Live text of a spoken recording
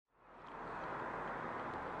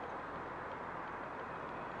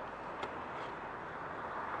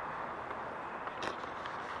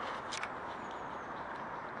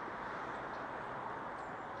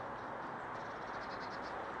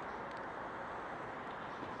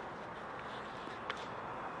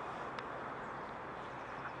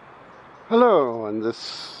Hello, on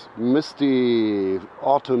this misty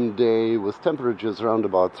autumn day with temperatures around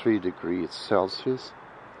about 3 degrees Celsius.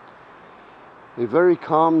 A very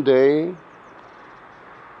calm day.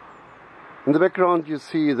 In the background you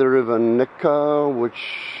see the river Neckar, which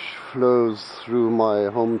flows through my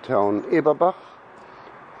hometown Eberbach,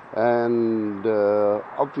 and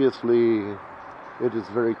obviously it is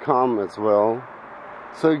very calm as well.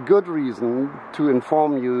 So a good reason to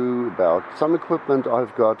inform you about some equipment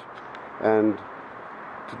I've got. And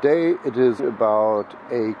today it is about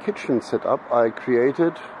a kitchen setup I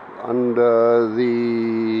created under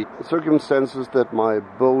the circumstances that my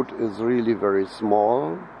boat is really very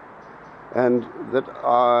small, and that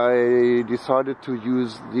I decided to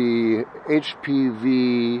use the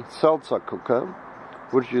HPV Salsa cooker,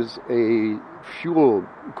 which is a fuel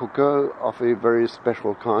cooker of a very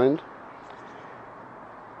special kind.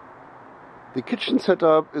 The kitchen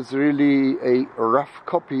setup is really a rough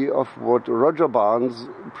copy of what Roger Barnes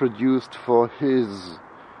produced for his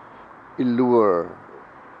Allure,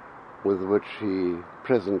 with which he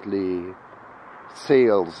presently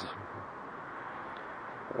sails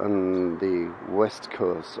on the west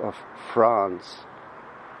coast of France,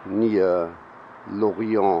 near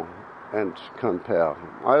Lorient and Quimper.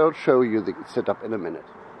 I'll show you the setup in a minute.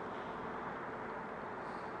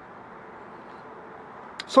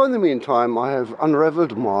 So in the meantime, I have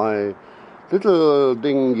unraveled my little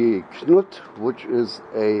dinghy Knutt, which is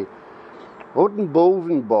a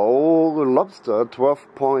bovenbouw Lobster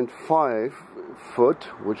 12.5 foot,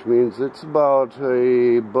 which means it's about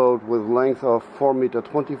a boat with length of 4.25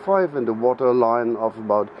 meters and a waterline of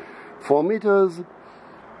about 4 meters.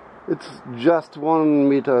 It's just 1.69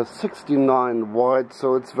 meters wide,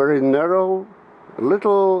 so it's very narrow, a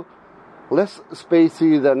little less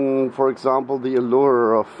spacey than, for example, the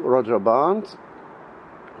Allure of Roger Barnes,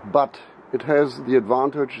 but it has the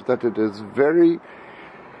advantage that it is very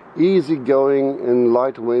easy going in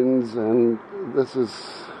light winds, and this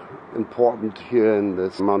is important here in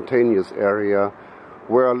this mountainous area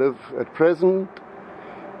where I live at present.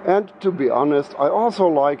 And to be honest, I also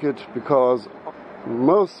like it because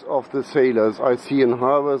most of the sailors I see in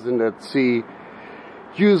harbors and at sea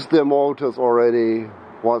use their motors already,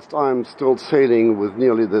 whilst I'm still sailing with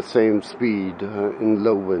nearly the same speed in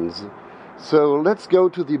low winds. So let's go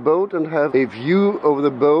to the boat and have a view over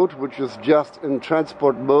the boat, which is just in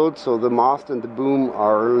transport mode, so the mast and the boom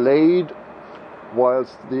are laid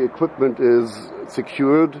whilst the equipment is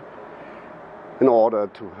secured in order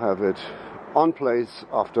to have it on place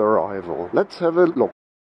after arrival. Let's have a look.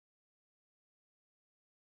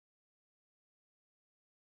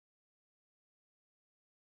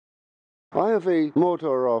 I have a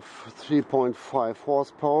motor of 3.5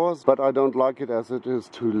 horsepower, but I don't like it as it is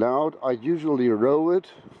too loud. I usually row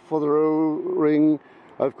it. For the rowing,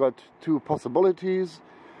 I've got two possibilities.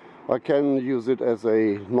 I can use it as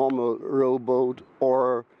a normal rowboat,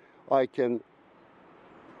 or I can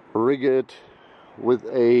rig it with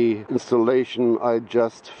a installation I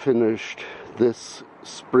just finished this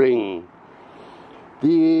spring.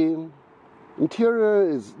 The interior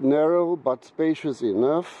is narrow but spacious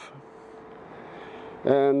enough.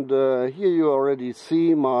 And here you already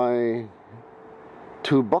see my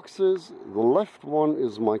two boxes. The left one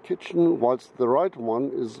is my kitchen, whilst the right one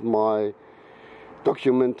is my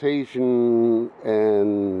documentation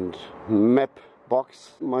and map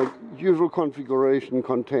box. My usual configuration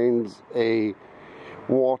contains a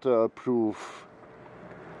waterproof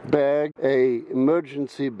bag, a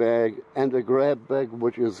emergency bag, and a grab bag,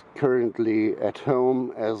 which is currently at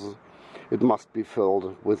home, as it must be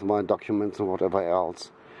filled with my documents and whatever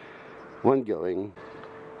else when going.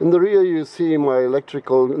 In the rear you see my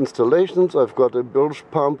electrical installations. I've got a bilge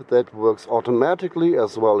pump that works automatically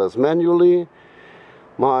as well as manually.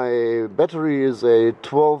 My battery is a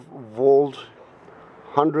 12 volt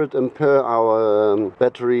 100 ampere hour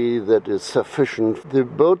battery that is sufficient. The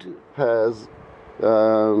boat has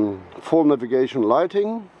full navigation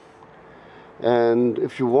lighting. And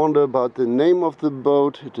if you wonder about the name of the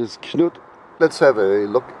boat, it is Knutt. Let's have a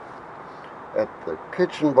look at the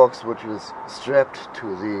kitchen box, which is strapped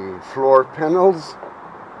to the floor panels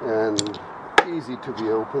and easy to be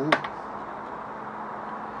opened.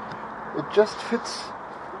 It just fits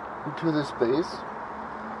into the space.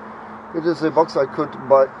 It is a box I could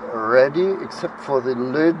buy ready, except for the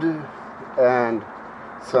lid and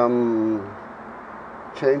some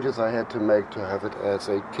changes I had to make to have it as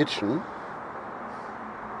a kitchen.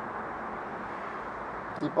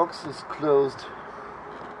 The box is closed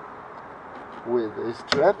with a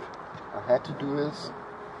strap. I had to do this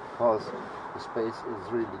because the space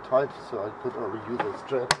is really tight, so I could only use a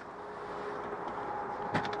strap.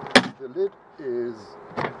 The lid is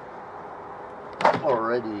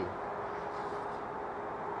already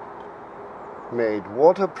made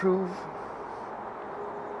waterproof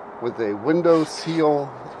with a window seal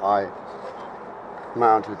I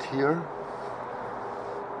mounted here.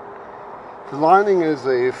 The lining is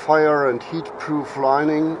a fire and heat proof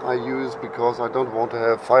lining I use because I don't want to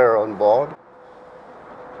have fire on board.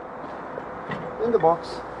 In the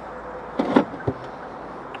box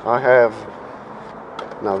I have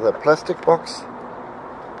another plastic box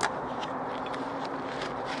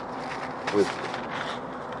with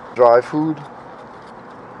dry food,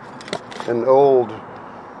 an old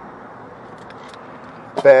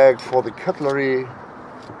bag for the cutlery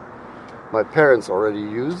my parents already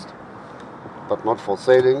used, but not for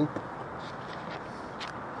sailing,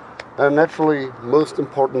 and naturally most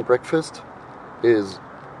important breakfast is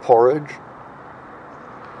porridge.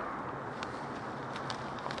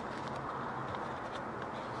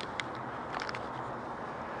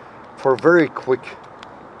 For very quick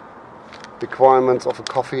requirements of a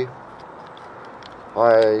coffee,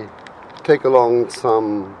 I take along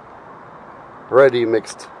some ready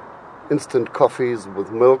mixed instant coffees with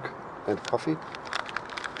milk and coffee.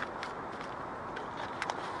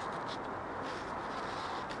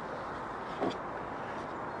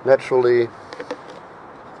 Naturally,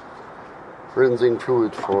 rinsing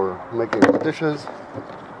fluid for making the dishes.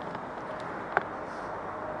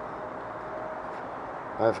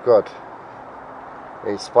 I've got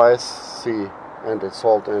a spicy and a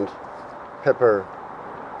salt and pepper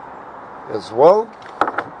as well.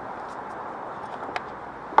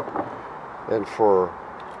 And for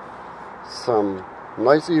some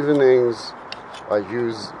nice evenings I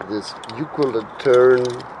use this utilization.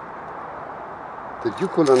 The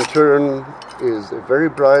utilization is a very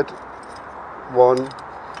bright one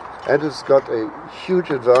and it's got a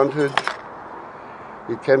huge advantage.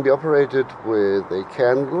 It can be operated with a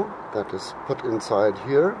candle that is put inside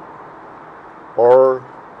here or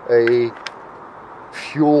a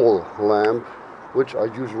fuel lamp, which I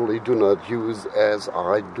usually do not use as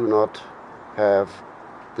I do not have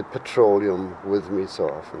the petroleum with me so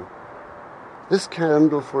often. This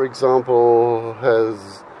candle, for example,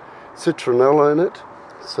 has citronella in it,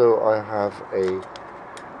 so I have a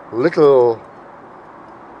little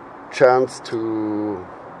chance to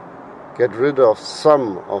get rid of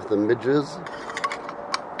some of the midges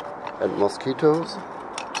and mosquitoes.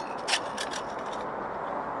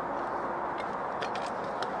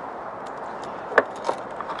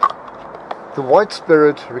 The white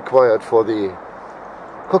spirit required for the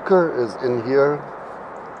cooker is in here,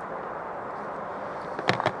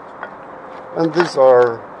 and these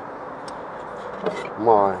are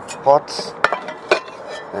my pots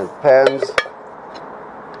and pans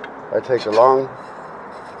I take along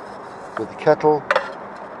with the kettle.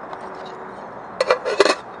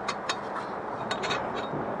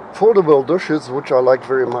 Foldable dishes, which I like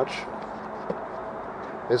very much,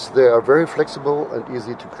 as they are very flexible and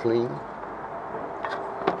easy to clean.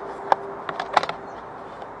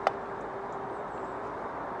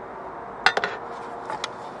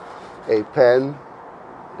 A pan,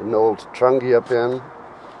 an old Trangia pan,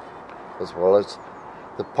 as well as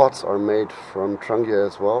the pots are made from Trangia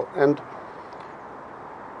as well, and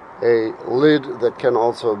a lid that can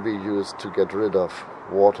also be used to get rid of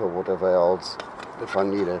water, whatever else, if I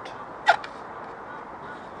need it.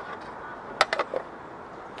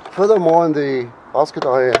 Furthermore, in the basket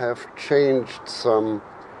I have changed some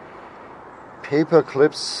paper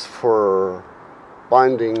clips for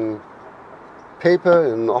binding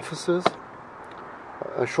paper in offices.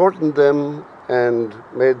 I shortened them and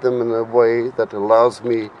made them in a way that allows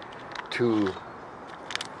me to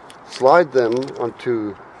slide them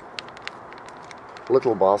onto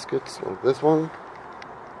little baskets like this one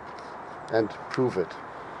and proof it.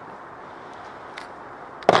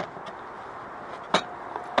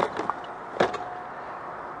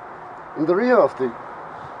 In the rear of the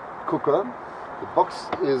cooker, the box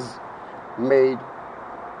is made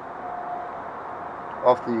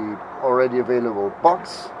of the already available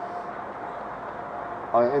box.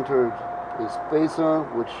 I entered a spacer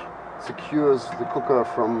which secures the cooker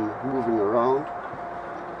from moving around.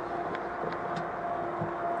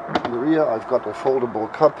 In the rear I've got a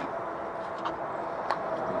foldable cup,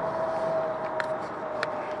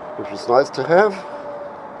 which is nice to have.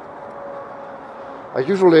 I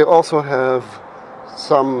usually also have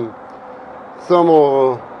some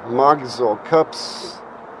thermal mugs or cups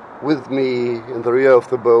with me in the rear of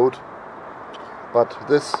the boat, but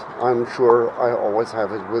this I'm sure I always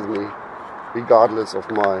have it with me regardless of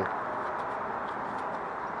my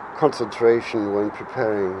concentration when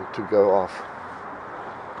preparing to go off.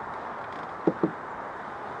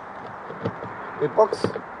 a box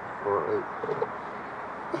or a...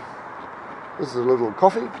 This is a little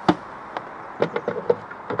coffee.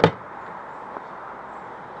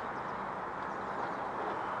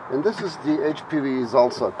 And this is the HPV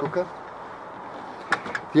Salsa cooker.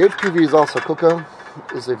 The HPV Salsa cooker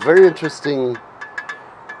is a very interesting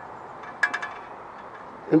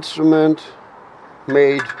instrument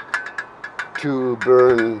made to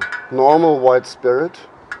burn normal white spirit.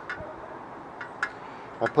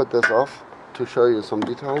 I put this off to show you some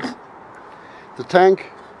details. The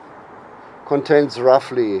tank contains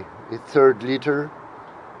roughly a 1/3 liter.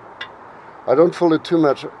 I don't fill it too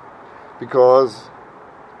much because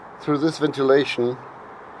through this ventilation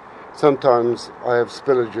sometimes I have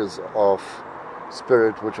spillages of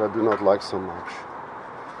spirit which I do not like so much.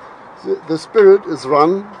 The spirit is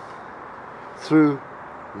run through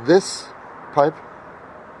this pipe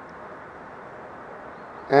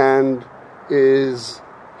and is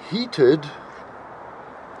heated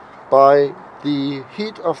by the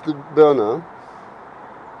heat of the burner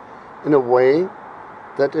in a way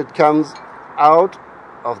that it comes out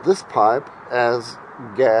of this pipe as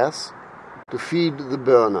gas to feed the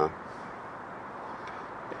burner.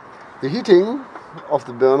 The heating of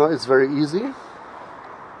the burner is very easy.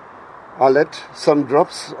 I let some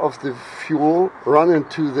drops of the fuel run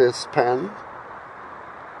into this pan,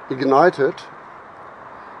 ignite it,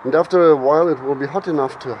 and after a while it will be hot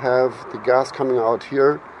enough to have the gas coming out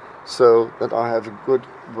here so that I have a good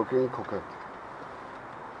working cooker.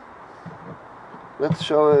 Let's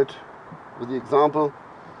show it with the example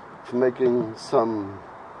of making some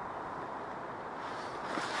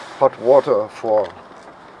hot water for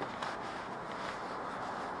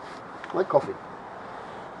my coffee.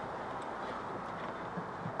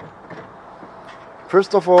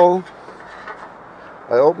 First of all,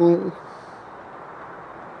 I open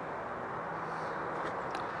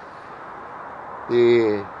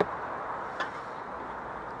the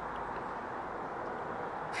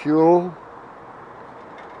fuel,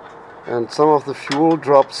 and some of the fuel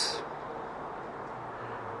drops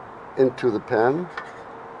into the pan.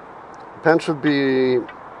 The pan should be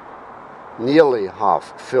nearly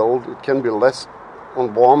half filled. It can be less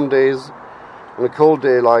on warm days. On a cold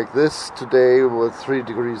day like this today with 3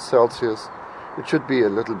 degrees Celsius, it should be a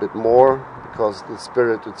little bit more because the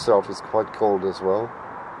spirit itself is quite cold as well.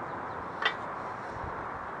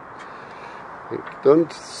 I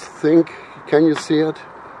don't think, can you see it?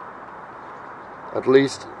 At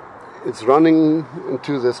least it's running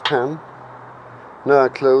into this pan. Now I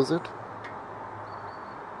close it.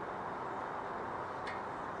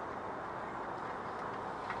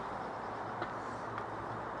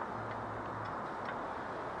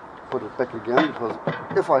 Put it back again, because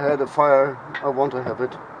if I had a fire, I want to have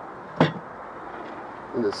it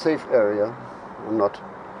in a safe area and not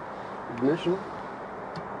ignition.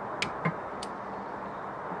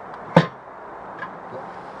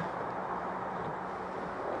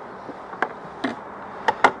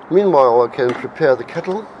 Meanwhile, I can prepare the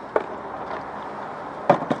kettle.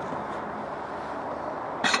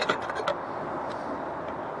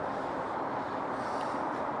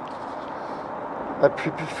 I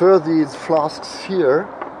prefer these flasks here,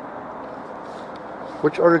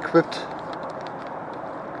 which are equipped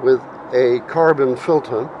with a carbon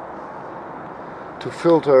filter to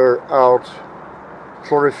filter out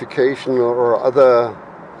chlorification or other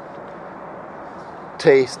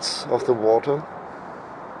tastes of the water.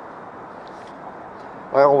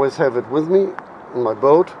 I always have it with me in my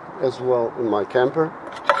boat as well in my camper.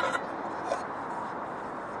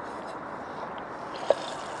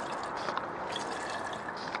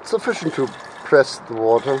 Sufficient to press the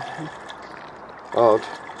water out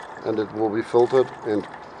and it will be filtered and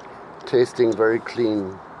tasting very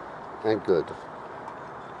clean and good.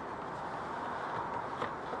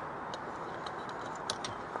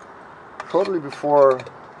 Shortly before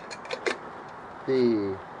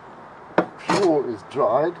the fuel is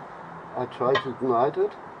dried, I try to ignite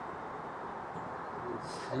it.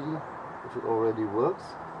 Let's see if it already works.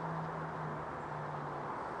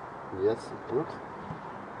 Yes, it works.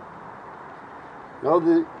 Now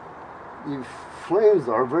the flames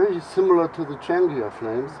are very similar to the Chandelier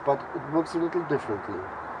flames, but it works a little differently.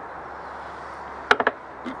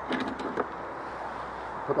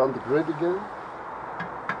 Put on the grid again,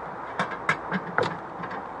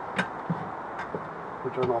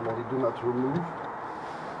 which I normally do not remove,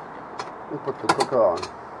 and put the cooker on.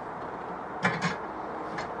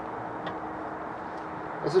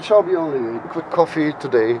 As it shall be only a quick coffee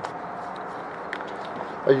today,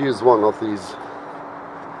 I use one of these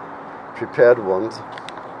prepared ones.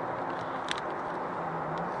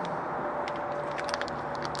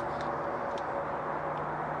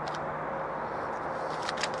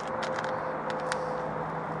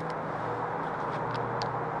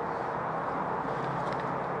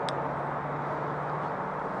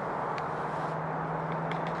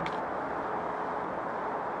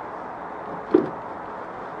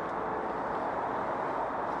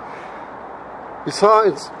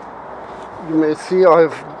 Besides, you may see I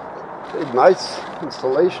have a nice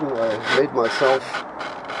installation I made myself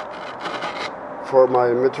for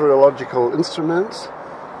my meteorological instruments.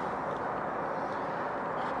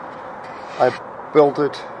 I built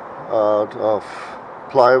it out of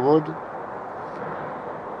plywood,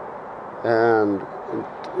 and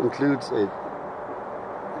it includes a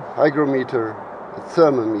hygrometer, a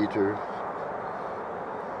thermometer,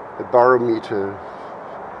 a barometer,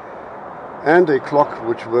 and a clock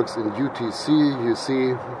which works in UTC. You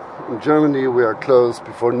see, in Germany we are closed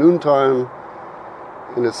before noontime.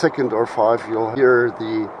 In a second or five you'll hear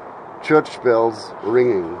the church bells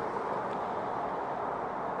ringing.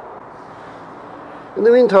 In the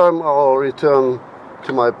meantime, I'll return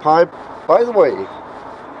to my pipe. By the way,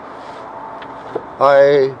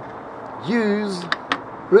 I use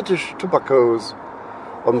British tobaccos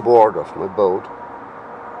on board of my boat.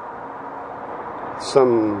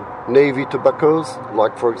 Some Navy tobaccos,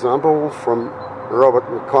 like for example from Robert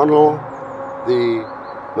McConnell, the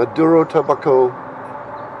Maduro tobacco,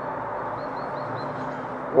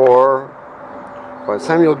 or by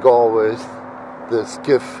Samuel Galwith, the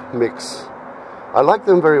Skiff mix. I like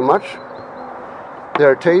them very much.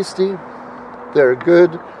 They're tasty, they're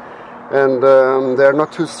good, and they're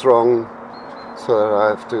not too strong, so that I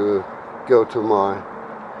have to go to my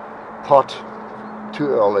pot too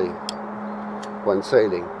early when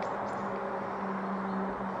sailing.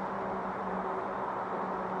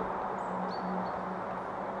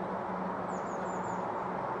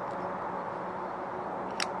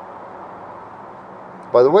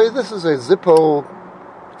 By the way, this is a Zippo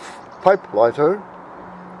Pipe Lighter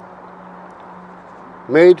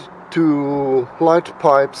made to light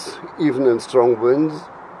pipes even in strong winds.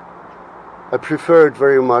 I prefer it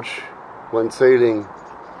very much when sailing,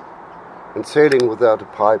 and sailing without a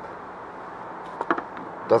pipe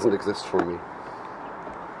doesn't exist for me.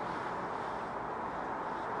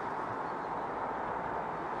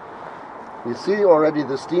 You see already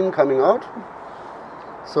the steam coming out,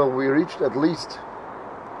 so we reached at least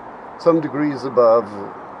some degrees above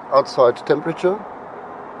outside temperature.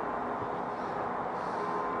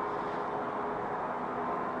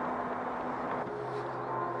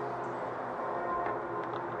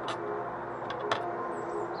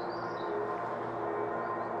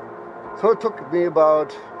 So it took me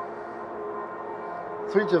about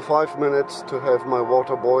 3 to 5 minutes to have my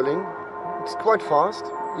water boiling. It's quite fast,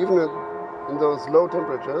 even in those low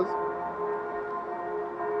temperatures.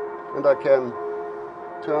 And I can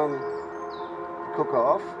turn the cooker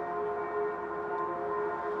off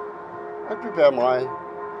and prepare my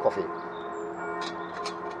coffee.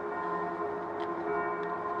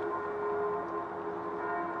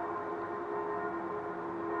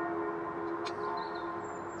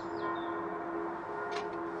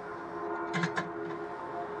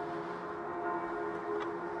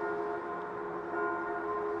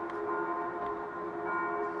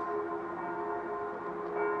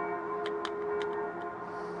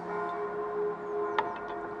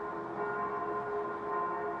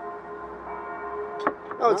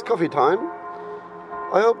 Now it's coffee time.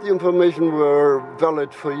 I hope the information were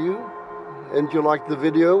valid for you and you liked the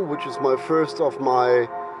video, which is my first of my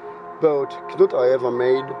boat Knutt I ever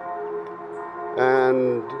made.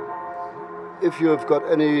 And if you have got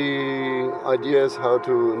any ideas how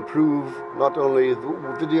to improve not only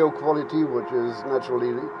the video quality, which is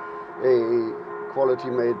naturally a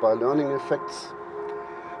quality made by learning effects,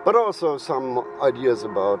 but also some ideas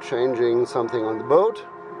about changing something on the boat,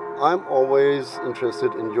 I'm always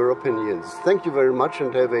interested in your opinions. Thank you very much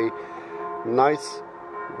and have a nice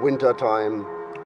winter time.